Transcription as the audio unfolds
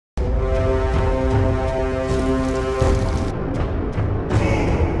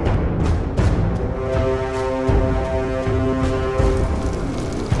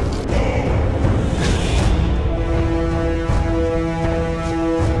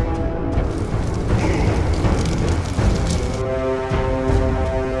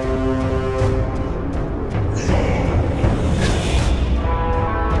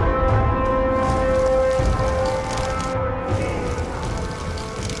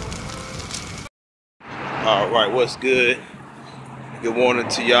Alright, what's good? Good morning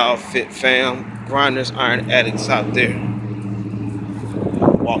to y'all, fit fam, grinders, iron addicts out there.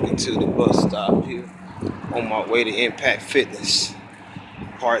 Walking to the bus stop here on my way to Impact Fitness.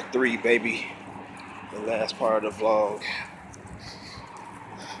 Part 3, baby. The last part of the vlog.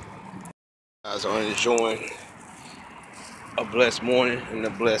 You guys are enjoying a blessed morning and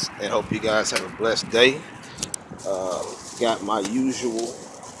hope you guys have a blessed day. Got my usual.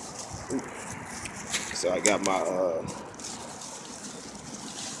 So I got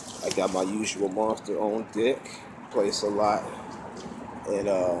my usual monster on deck. Plays a lot, and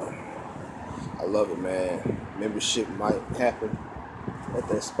I love it, man. Membership might happen at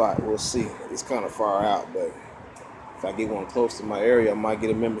that spot. We'll see. It's kind of far out, but if I get one close to my area, I might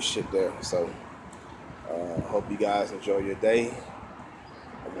get a membership there. So hope you guys enjoy your day.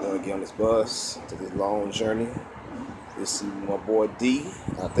 I'm gonna get on this bus to this long journey. You see my boy D.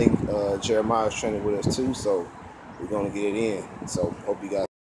 I think Jeremiah's training with us too, so we're gonna get it in. So hope you guys.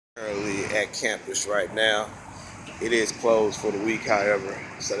 Currently at campus right now. It is closed for the week, however,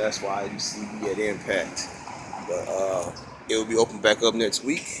 so that's why you see me at Impact. But it will be open back up next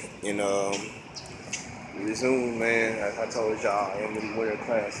week, and resume, man. I told y'all I am in winter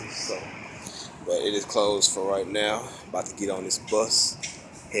classes, so. But it is closed for right now. About to get on this bus.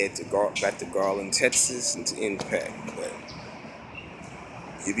 Head to back to Garland, Texas, and to Impact. But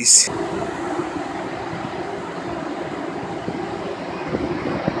you'll be seeing.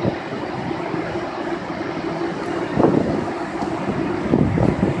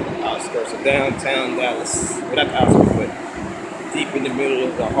 Outskirts of downtown Dallas. Well, not the outskirts, but deep in the middle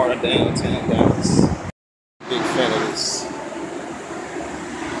of the heart of downtown Dallas. Big fan of this.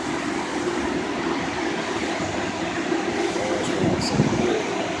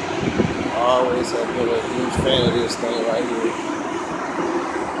 Always have been a huge fan of this thing right here.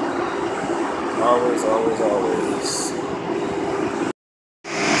 Always. So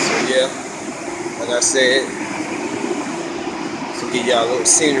yeah, like I said, to give y'all a little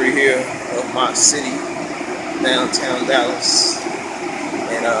scenery here of my city, downtown Dallas,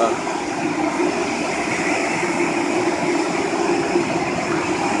 and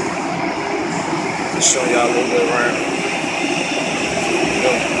just show y'all a little bit around.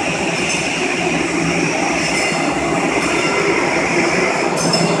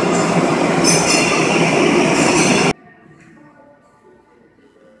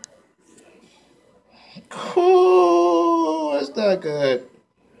 Oh, that's not good.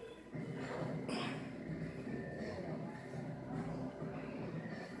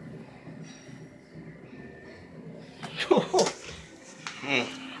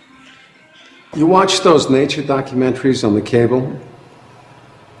 You watch those nature documentaries on the cable?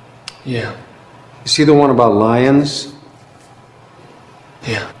 Yeah. You see the one about lions?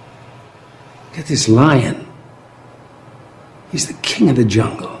 Yeah. Look at this lion. He's the king of the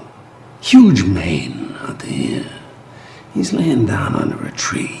jungle. Huge mane out there. He's laying down under a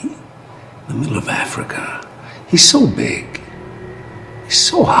tree in the middle of Africa. He's so big. He's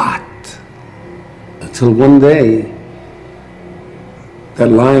so hot. Until one day, that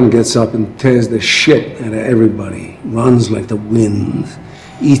lion gets up and tears the shit out of everybody. Runs like the wind.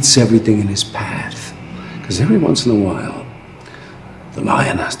 Eats everything in his path. Because every once in a while, the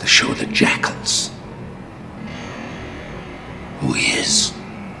lion has to show the jackals who he is.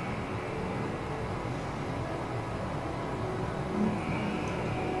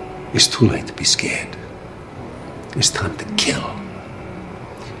 It's too late to be scared. It's time to kill.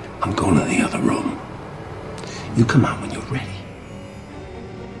 I'm going to the other room. You come out when you're ready.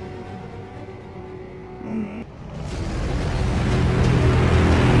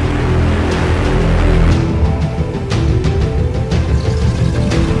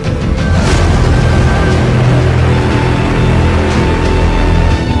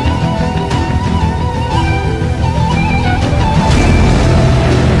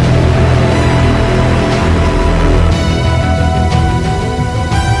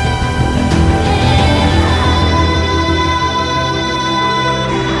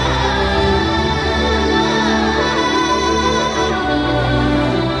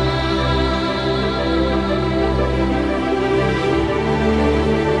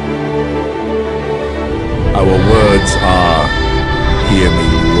 Our words are, hear me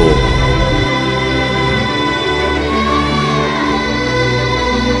roar.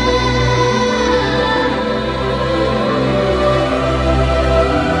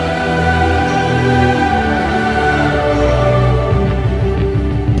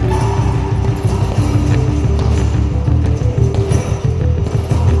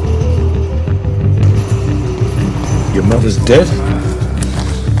 Your mother's dead.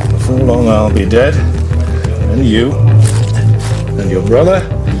 Before long I'll be dead. and you, and your brother,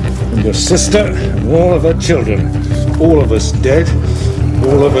 and your sister, and all of her children. All of us dead,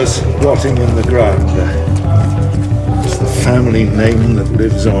 all of us rotting in the ground. It's the family name that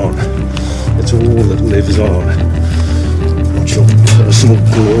lives on. It's all that lives on. Not your personal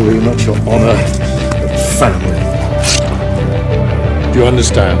glory, not your honor, but family. Do you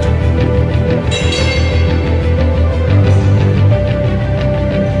understand?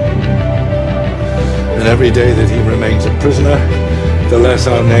 And every day that he remains a prisoner, the less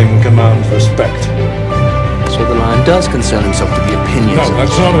our name commands respect. So the Lion does concern himself with the opinions No, of...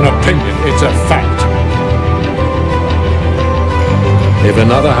 that's not an opinion, it's a fact. If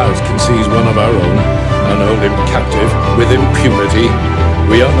another house can seize one of our own and hold him captive with impunity,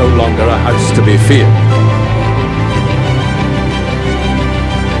 we are no longer a house to be feared.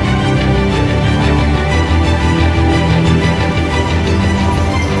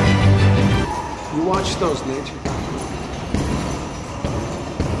 You watch those, Nature.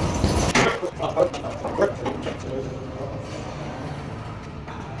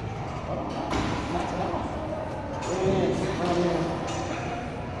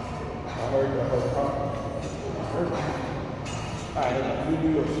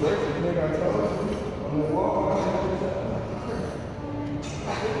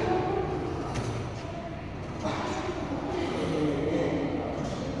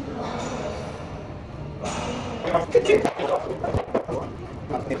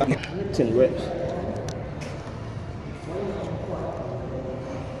 Ten reps.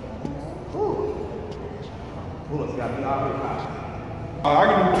 I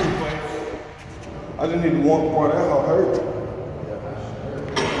can do 2 plays. I just need one part. That's all hurt.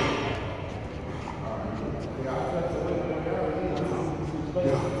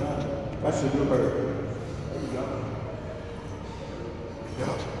 Yeah, that should do hurt. There you go.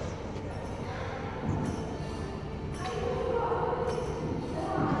 Yeah.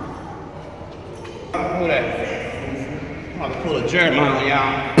 Who that? I'm about to pull a Jeremiah on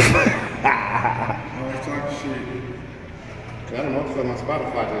y'all. I was talking shit. I don't know what the fuck my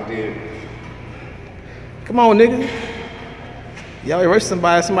Spotify just did. Come on, nigga. Y'all rush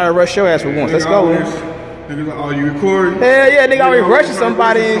somebody rush your ass for once. Let's go. Niggas like, oh, you recording? Hell yeah, nigga always rushing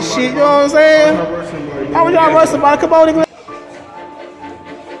somebody and shit, you know what I'm saying? How would y'all rush somebody? Come on, nigga.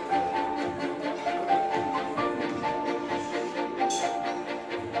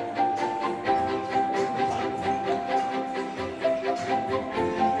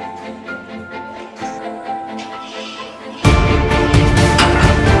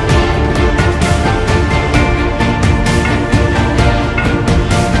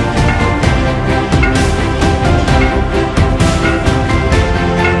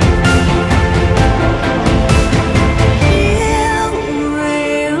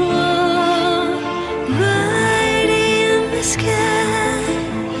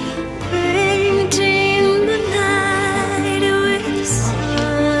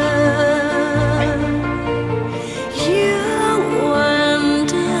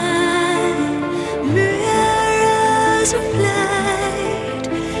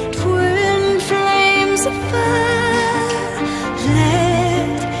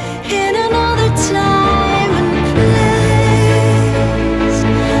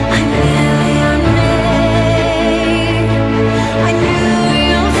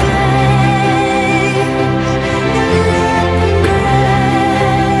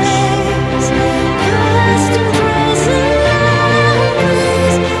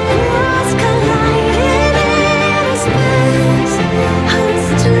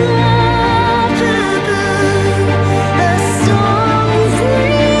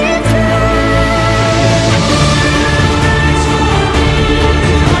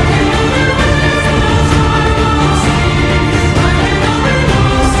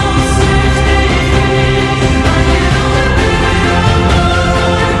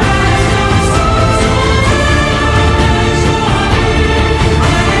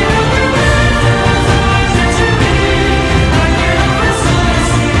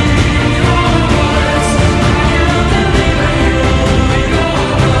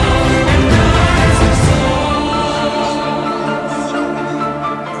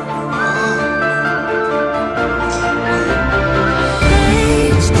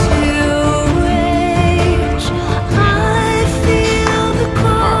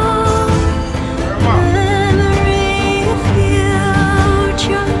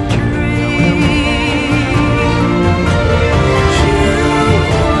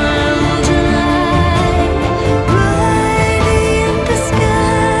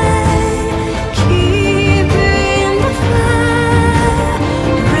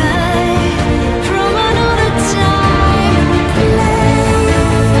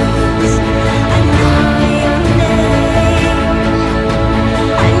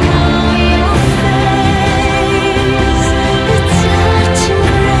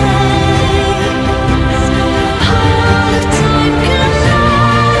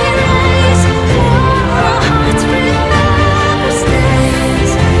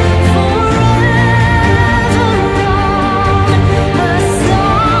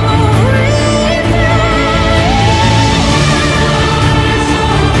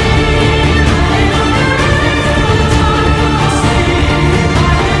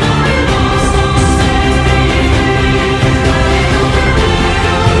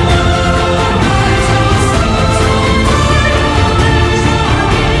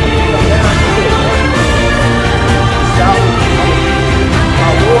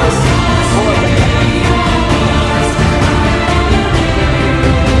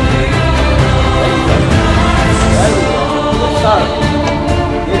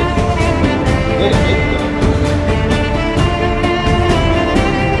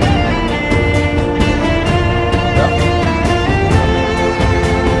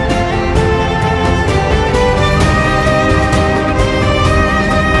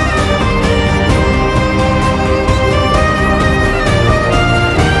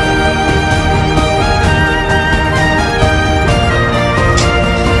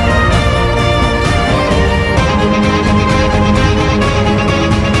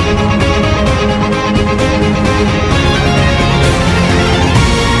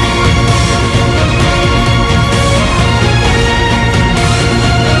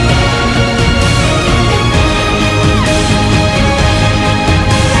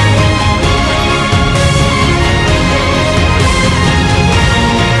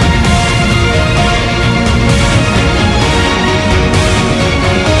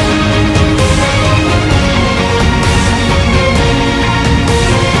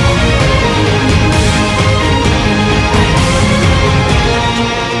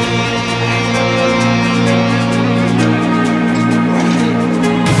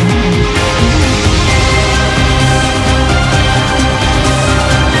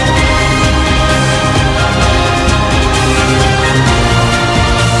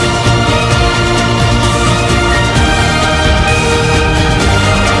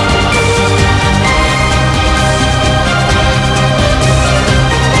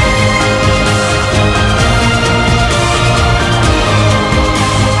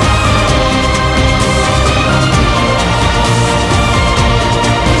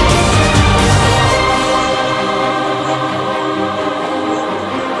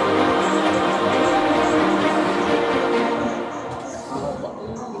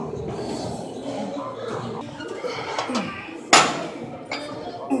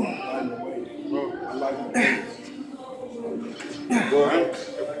 Boy,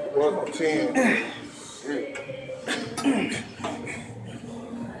 I'm 10.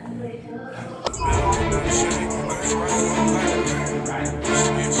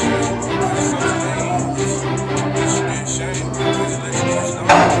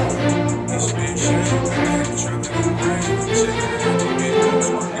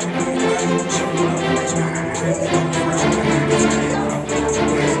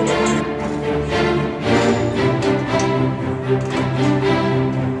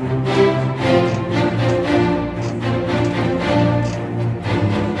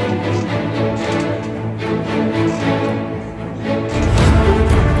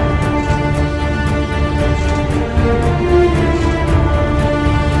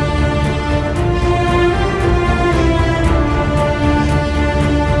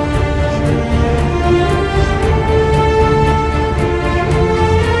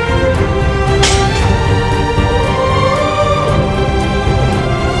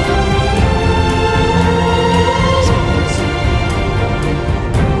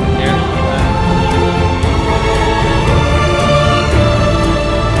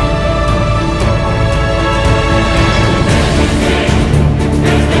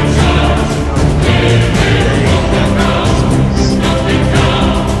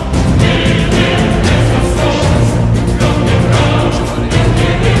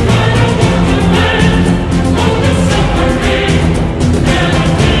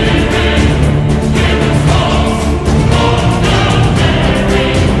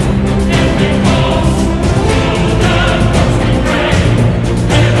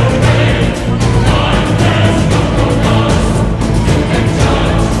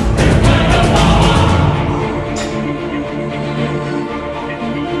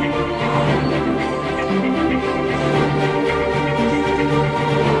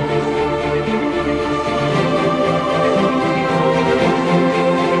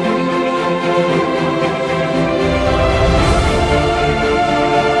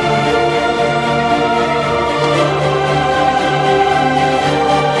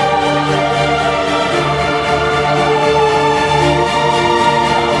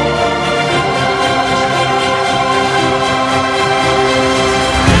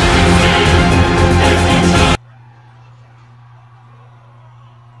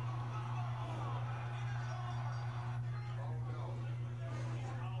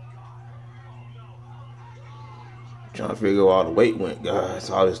 Trying to figure out all the weight went, guys.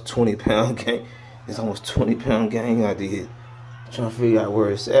 All this 20-pound gang. It's almost 20-pound gang I did. Trying to figure out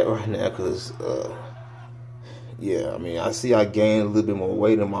where it's at right now, cause yeah, I mean, I see I gained a little bit more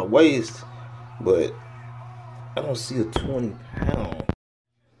weight in my waist, but I don't see a 20-pound.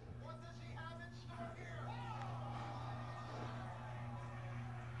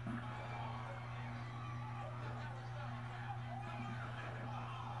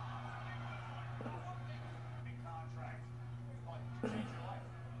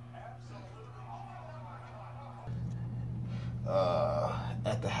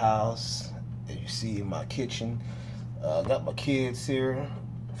 At the house, as you see in my kitchen, got my kids here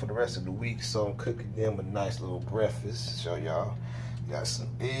for the rest of the week, so I'm cooking them a nice little breakfast. Show y'all. Got some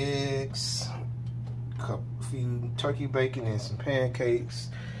eggs, a few turkey bacon, and some pancakes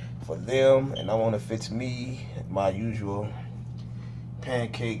for them. And I want to fit me my usual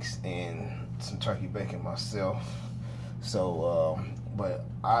pancakes and some turkey bacon myself. So, but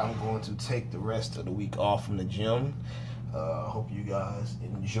I'm going to take the rest of the week off from the gym. Hope you guys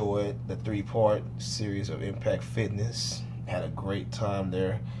enjoyed the 3-part series of Impact Fitness. Had a great time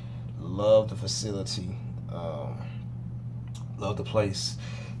there. Love the facility. Love the place.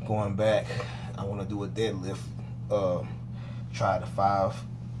 Going back, I want to do a deadlift. Try a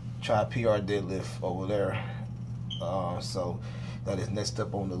PR deadlift over there. So that is next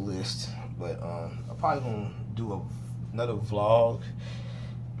up on the list. But I'm probably gonna do another vlog.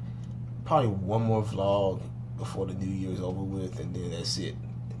 Probably one more vlog before the new year is over with, and then that's it.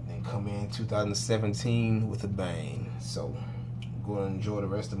 And then come in 2017 with a bang. So I'm going to enjoy the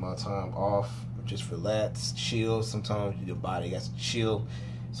rest of my time off, just relax, chill. Sometimes your body has to chill,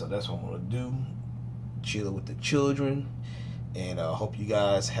 so that's what I'm going to do. Chill with the children, and I hope you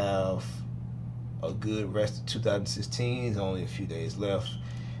guys have a good rest of 2016. There's only a few days left.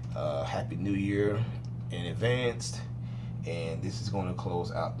 Happy New Year in advance. And this is going to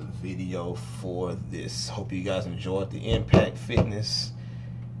close out the video for this. Hope you guys enjoyed the Impact Fitness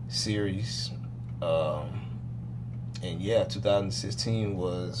series. And yeah, 2016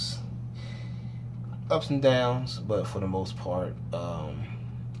 was ups and downs, but for the most part,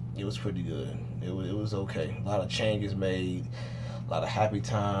 it was pretty good. It was okay. A lot of changes made, a lot of happy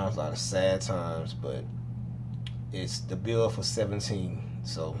times, a lot of sad times, but It's the bill for 17.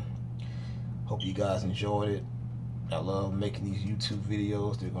 So hope you guys enjoyed it. I love making these YouTube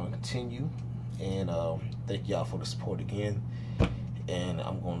videos. They're going to continue, and thank y'all for the support again. And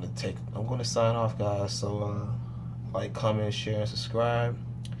I'm going to sign off, guys. So like, comment, share, and subscribe.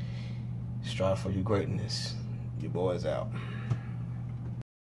 Strive for your greatness. Your boy's out.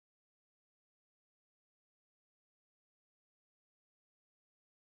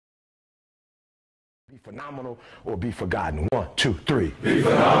 Be phenomenal or be forgotten. 1, 2, 3. Be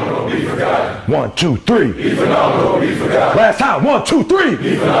phenomenal, be forgotten. 1, 2, 3. Be phenomenal, be forgotten. Last time. 1, 2, 3.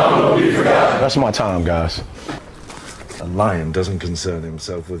 Be phenomenal, be forgotten. That's my time, guys. A lion doesn't concern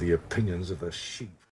himself with the opinions of a sheep.